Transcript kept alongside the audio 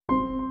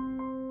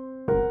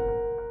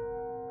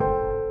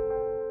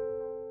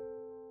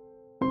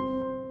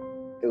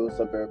what's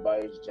up,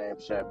 everybody? It's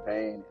James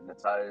Champagne, and the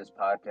title of this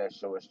podcast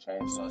show is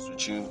Change Starts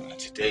With You. And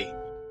today,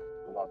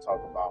 we're going to talk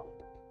about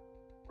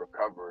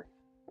recovery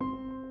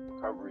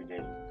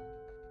days.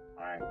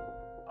 Alright?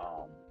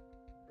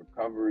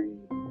 Recovery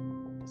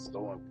is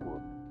so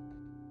important.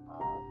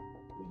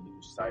 We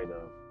lose sight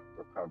of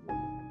recovery,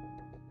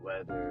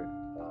 whether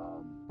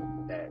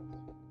that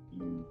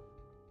you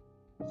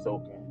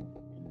soaking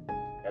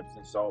in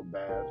Epsom salt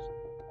baths,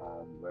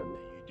 whether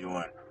you're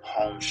doing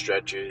home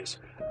stretches,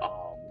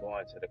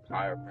 going to the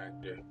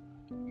chiropractor,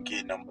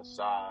 getting a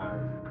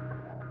massage,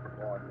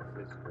 going to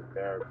physical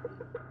therapy,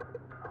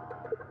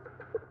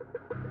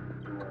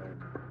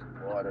 doing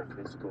water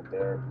physical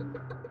therapy,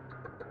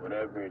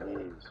 whatever it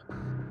is,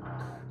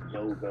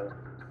 yoga,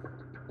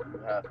 you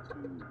have to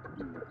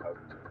do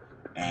recovery.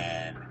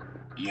 And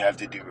you have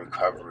to do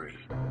recovery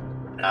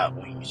not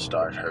when you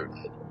start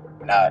hurting,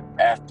 not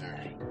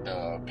after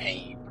the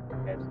pain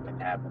has been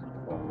happening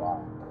for a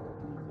while.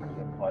 It needs to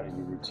be a part of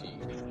your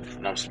routine.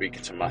 And I'm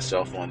speaking to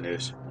myself on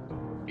this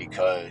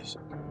because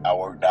I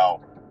worked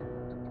out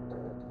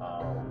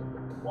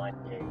one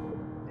day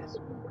this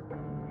week,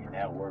 and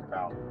that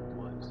workout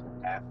was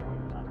halfway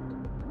done.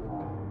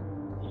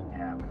 Didn't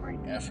have great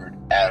effort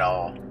at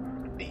all.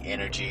 The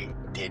energy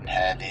didn't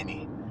have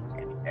any,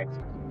 and the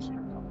execution,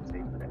 I was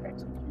able to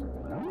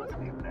execute, but I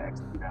wasn't able to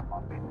execute at my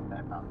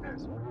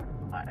best.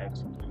 My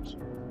execution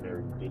was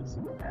very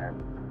basic and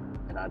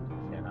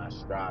average, and I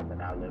strive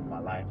and I live my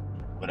life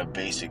with a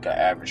basic or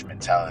average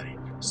mentality.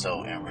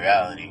 So in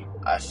reality,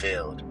 I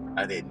failed.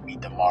 I didn't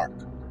meet the mark.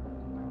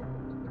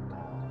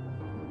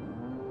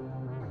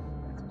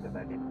 It's because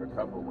I didn't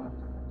recover well.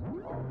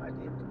 I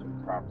didn't do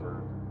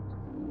proper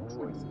food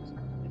choices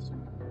this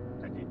week.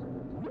 I didn't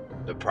do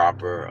the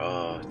proper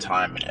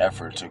time and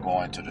effort to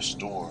going to the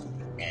store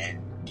and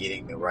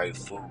getting the right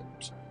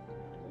foods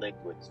and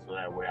liquids, so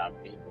that way I'm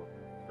able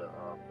to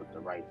put the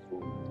right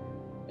foods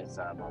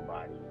inside my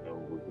body,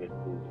 with good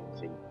food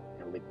intake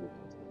and liquid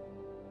intake.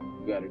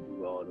 You got to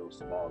do all those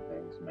small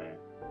things, man.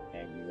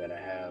 And you're going to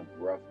have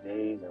rough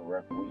days and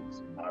rough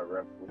weeks. My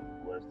rough week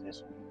was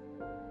this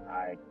week.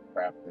 I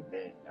crapped the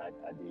bed.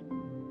 I didn't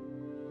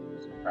do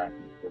some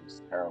practice. It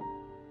was terrible.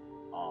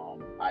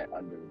 I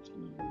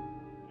underachieved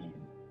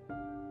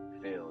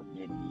and failed.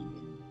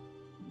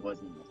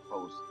 Wasn't even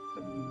close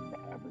to meeting the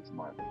average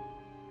mark.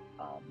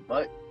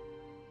 But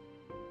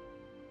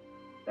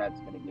that's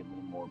going to give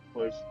me more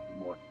push,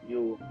 more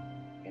fuel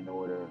in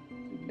order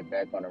to get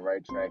back on the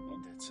right track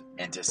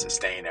and to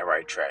sustain that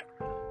right track.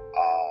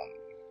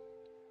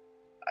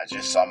 I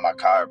just saw my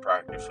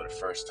chiropractor for the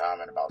first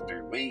time in about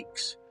 3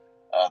 weeks,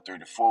 3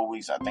 to 4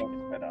 weeks. I think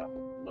it's been a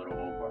little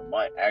over a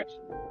month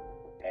actually.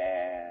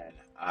 And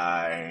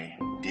I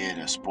did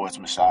a sports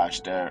massage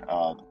there, at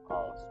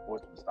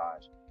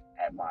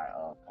my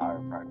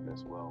chiropractor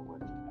as well,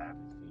 which I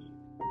haven't seen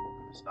a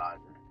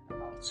massager in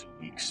about 2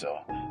 weeks. So,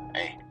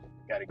 hey,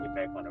 gotta get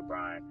back on the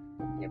grind,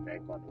 get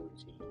back on the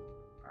routine.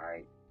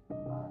 Alright?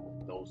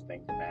 Those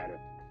things matter.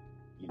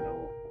 You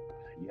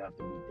have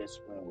to be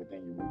disciplined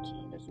within your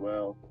routine as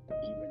well.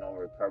 Even on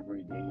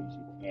recovery days,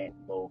 you can't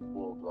go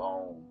full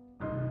blown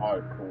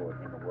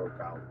hardcore in the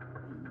workout,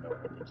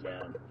 in the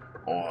gym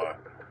or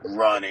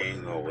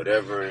running or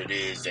whatever it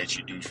is that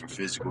you do for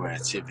physical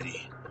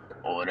activity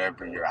or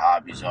whatever your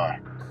hobbies are.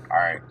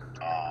 Alright?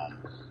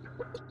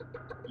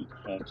 You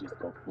can't just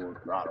go full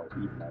throttle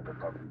even on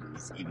recovery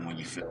days, even when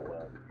you feel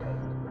well,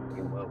 because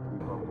it will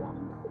creep up on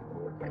you, it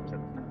will catch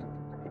up to you,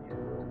 and it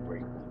will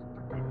break you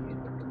if you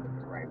don't do it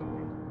the right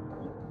way.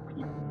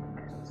 You compete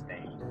and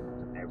sustain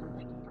that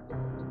routine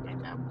and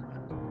that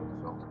momentum.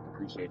 So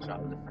appreciate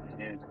y'all listening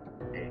in.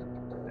 Hey,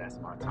 that's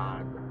my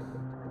time.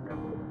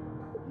 Remember,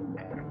 you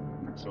matter,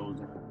 you're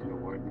chosen, you're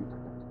worthy,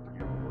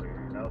 you're more than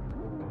enough.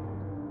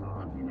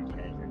 You're the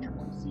change that you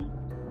want to see.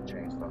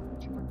 Change starts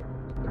with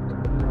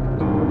you.